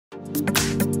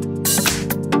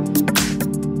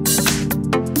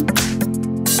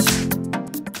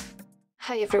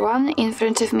everyone, in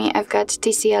front of me I've got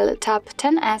TCL Tab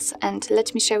 10S, and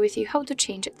let me share with you how to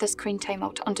change the screen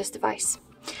timeout on this device.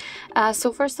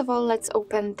 So first of all, let's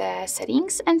open the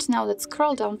settings, and now let's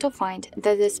scroll down to find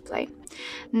the display.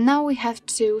 Now we have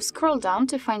to scroll down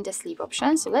to find the sleep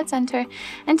option, so let's enter,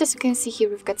 and as you can see here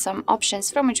we've got some options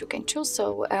from which we can choose.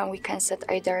 So we can set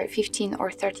either 15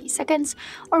 or 30 seconds,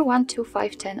 or 1 to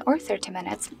 5, 10 or 30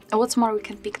 minutes. What's more, we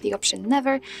can pick the option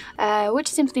never, which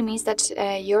simply means that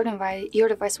your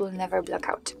device will never black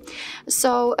out.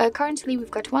 So currently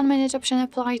we've got 1 minute option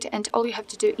applied, and all you have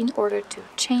to do in order to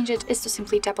change it is to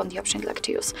simply tap on the option you'd like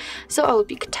to use. So I will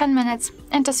pick 10 minutes,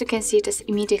 and as you can see it is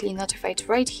immediately notified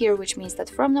right here, which means that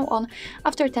from now on,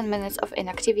 after 10 minutes of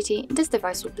inactivity, this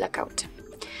device will black out.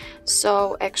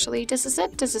 So actually this is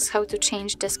it. This is how to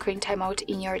change the screen timeout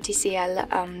in your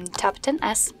TCL Tab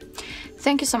 10S.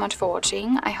 Thank you so much for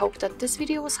watching. I hope that this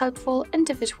video was helpful, and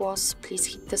if it was, please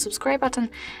hit the subscribe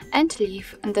button and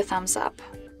leave the thumbs up.